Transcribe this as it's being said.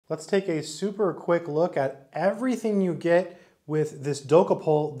Let's take a super quick look at everything you get with this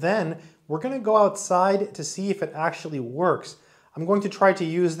DocaPole. Then we're going to go outside to see if it actually works. I'm going to try to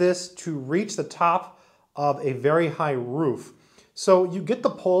use this to reach the top of a very high roof. So you get the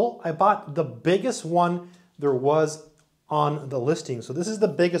pole. I bought the biggest one there was on the listing. So this is the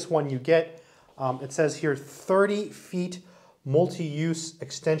biggest one you get. It says here 30 feet multi-use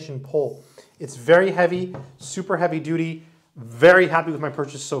extension pole. It's very heavy, super heavy duty. Very happy with my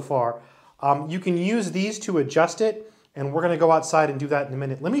purchase so far. You can use these to adjust it, and we're going to go outside and do that in a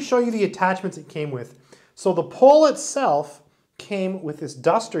minute. Let me show you the attachments it came with. So the pole itself came with this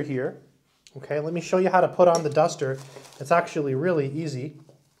duster here. Okay, let me show you how to put on the duster. It's actually really easy.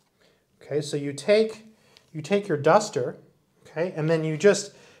 Okay, so you take your duster, okay, and then you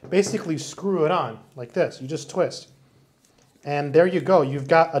just basically screw it on like this. You just twist. And there you go. You've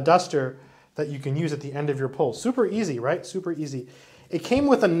got a duster that you can use at the end of your pole. Super easy, right? Super easy. It came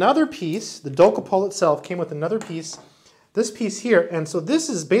with another piece. The DocaPole itself came with another piece. This piece here. And so this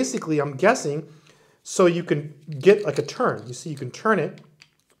is basically, I'm guessing, so you can get like a turn. You see, you can turn it.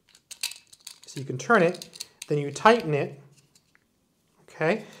 So you can turn it, then you tighten it,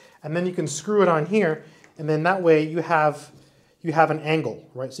 okay? And then you can screw it on here, and then that way you have an angle,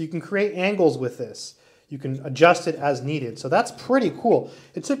 right? So you can create angles with this. You can adjust it as needed. So that's pretty cool.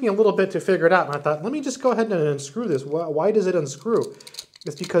 It took me a little bit to figure it out, and I thought, let me just go ahead and unscrew this. Why does it unscrew?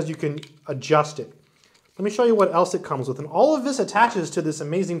 It's because you can adjust it. Let me show you what else it comes with. And all of this attaches to this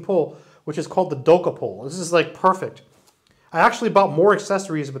amazing pole, which is called the DocaPole. This is like perfect. I actually bought more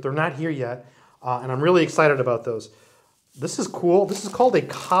accessories, but they're not here yet, and I'm really excited about those. This is cool. This is called a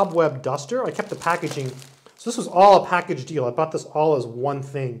cobweb duster. I kept the packaging. So this was all a package deal. I bought this all as one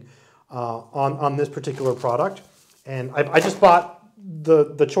thing. On this particular product, and I just bought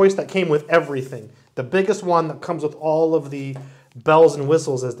the choice that came with everything, the biggest one that comes with all of the bells and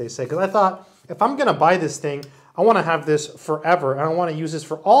whistles, as they say, because I thought if I'm gonna buy this thing, I want to have this forever, and I want to use this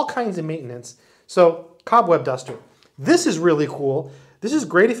for all kinds of maintenance. So cobweb duster, this is really cool. This is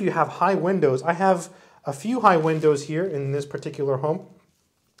great if you have high windows. I have a few high windows here in this particular home.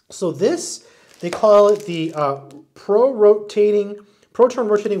 So this, they call it the Pro-Turn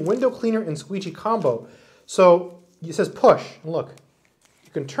rotating window cleaner and squeegee combo. So it says push, and look,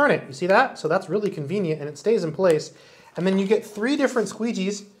 you can turn it, you see that? So that's really convenient, and it stays in place. And then you get 3 different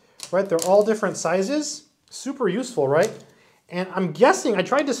squeegees, right? They're all different sizes, super useful, right? And I'm guessing, I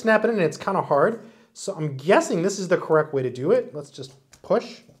tried to snap it in and it's kind of hard, so I'm guessing this is the correct way to do it. Let's just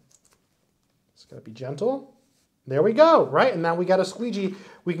push. It's gotta be gentle. There we go, right? And now we got a squeegee.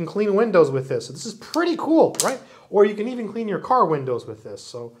 We can clean windows with this. So this is pretty cool, right? Or you can even clean your car windows with this.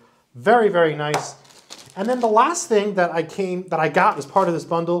 So very, very nice. And then the last thing that I got as part of this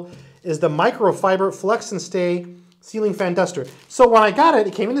bundle is the microfiber Flex and Stay ceiling fan duster. So when I got it,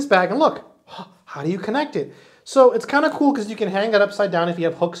 it came in this bag, and look, how do you connect it? So it's kind of cool because you can hang it upside down if you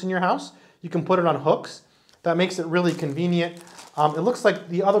have hooks in your house. You can put it on hooks. That makes it really convenient. It looks like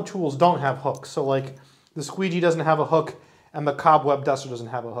the other tools don't have hooks. So like the squeegee doesn't have a hook, and the cobweb duster doesn't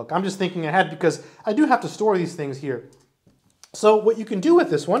have a hook. I'm just thinking ahead because I do have to store these things here. So what you can do with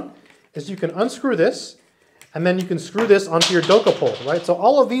this one is you can unscrew this, and then you can screw this onto your DocaPole, right? So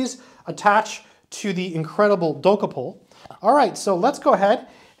all of these attach to the incredible DocaPole. All right, so let's go ahead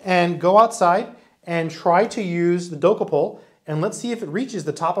and go outside and try to use the DocaPole, and let's see if it reaches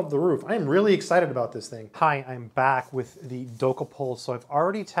the top of the roof. I am really excited about this thing. Hi, I'm back with the DocaPole. So I've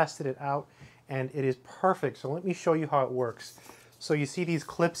already tested it out, and it is perfect. So let me show you how it works. So you see these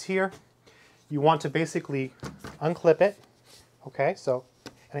clips here? You want to basically unclip it, okay? So,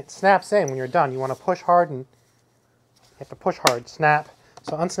 and it snaps in when you're done. You want to push hard, and you have to push hard, snap.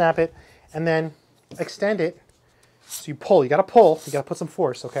 So unsnap it, and then extend it. So you pull, you gotta pull, you gotta put some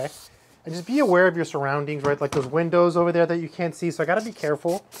force, okay? And just be aware of your surroundings, right? Like those windows over there that you can't see, so I gotta be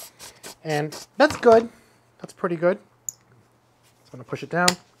careful. And that's good, that's pretty good. So I'm gonna push it down.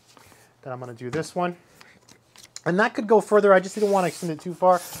 Then I'm going to do this one. And that could go further. I just didn't want to extend it too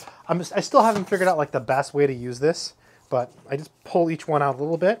far. I still haven't figured out like the best way to use this, but I just pull each one out a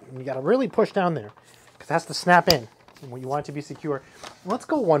little bit, and you got to really push down there because it has to snap in. And you want it to be secure. Let's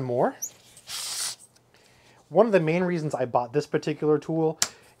go one more. One of the main reasons I bought this particular tool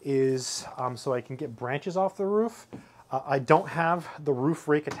is so I can get branches off the roof. I don't have the roof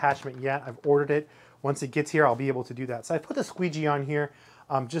rake attachment yet. I've ordered it. Once it gets here, I'll be able to do that. So I put the squeegee on here.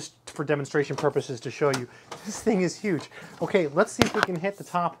 Just for demonstration purposes to show you. This thing is huge. Okay, let's see if we can hit the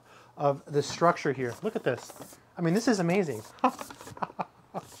top of the structure here. Look at this. I mean, this is amazing.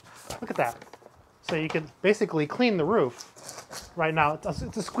 Look at that. So you can basically clean the roof. Right now,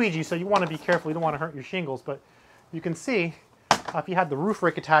 it's a squeegee, so you want to be careful. You don't want to hurt your shingles, but you can see if you had the roof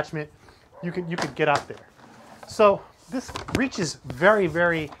rake attachment, you could get up there. So this reaches very,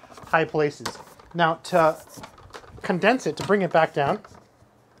 very high places. Now to condense it, to bring it back down,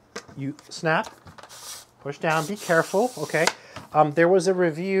 you snap, push down, be careful, okay? There was a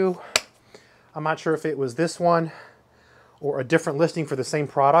review, I'm not sure if it was this one or a different listing for the same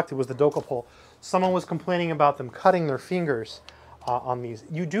product. It was the DocaPole. Someone was complaining about them cutting their fingers on these.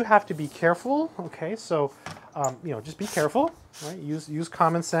 You do have to be careful, okay? So, you know, just be careful, right? Use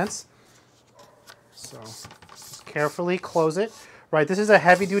common sense. So, just carefully close it, right? This is a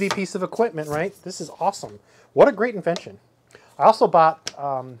heavy-duty piece of equipment, right? This is awesome. What a great invention. I also bought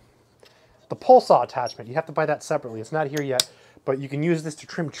the pole saw attachment. You have to buy that separately. It's not here yet, but you can use this to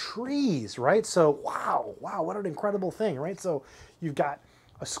trim trees, right? So, wow, what an incredible thing, right? So, you've got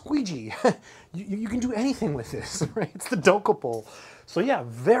a squeegee. you can do anything with this, right? It's the DocaPole. So yeah,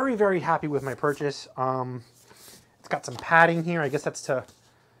 very, very happy with my purchase. It's got some padding here. I guess that's to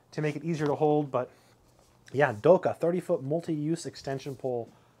make it easier to hold, but yeah, Doca 30-foot multi-use extension pole.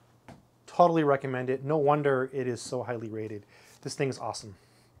 Totally recommend it. No wonder it is so highly rated. This thing is awesome.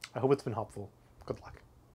 I hope it's been helpful. Good luck.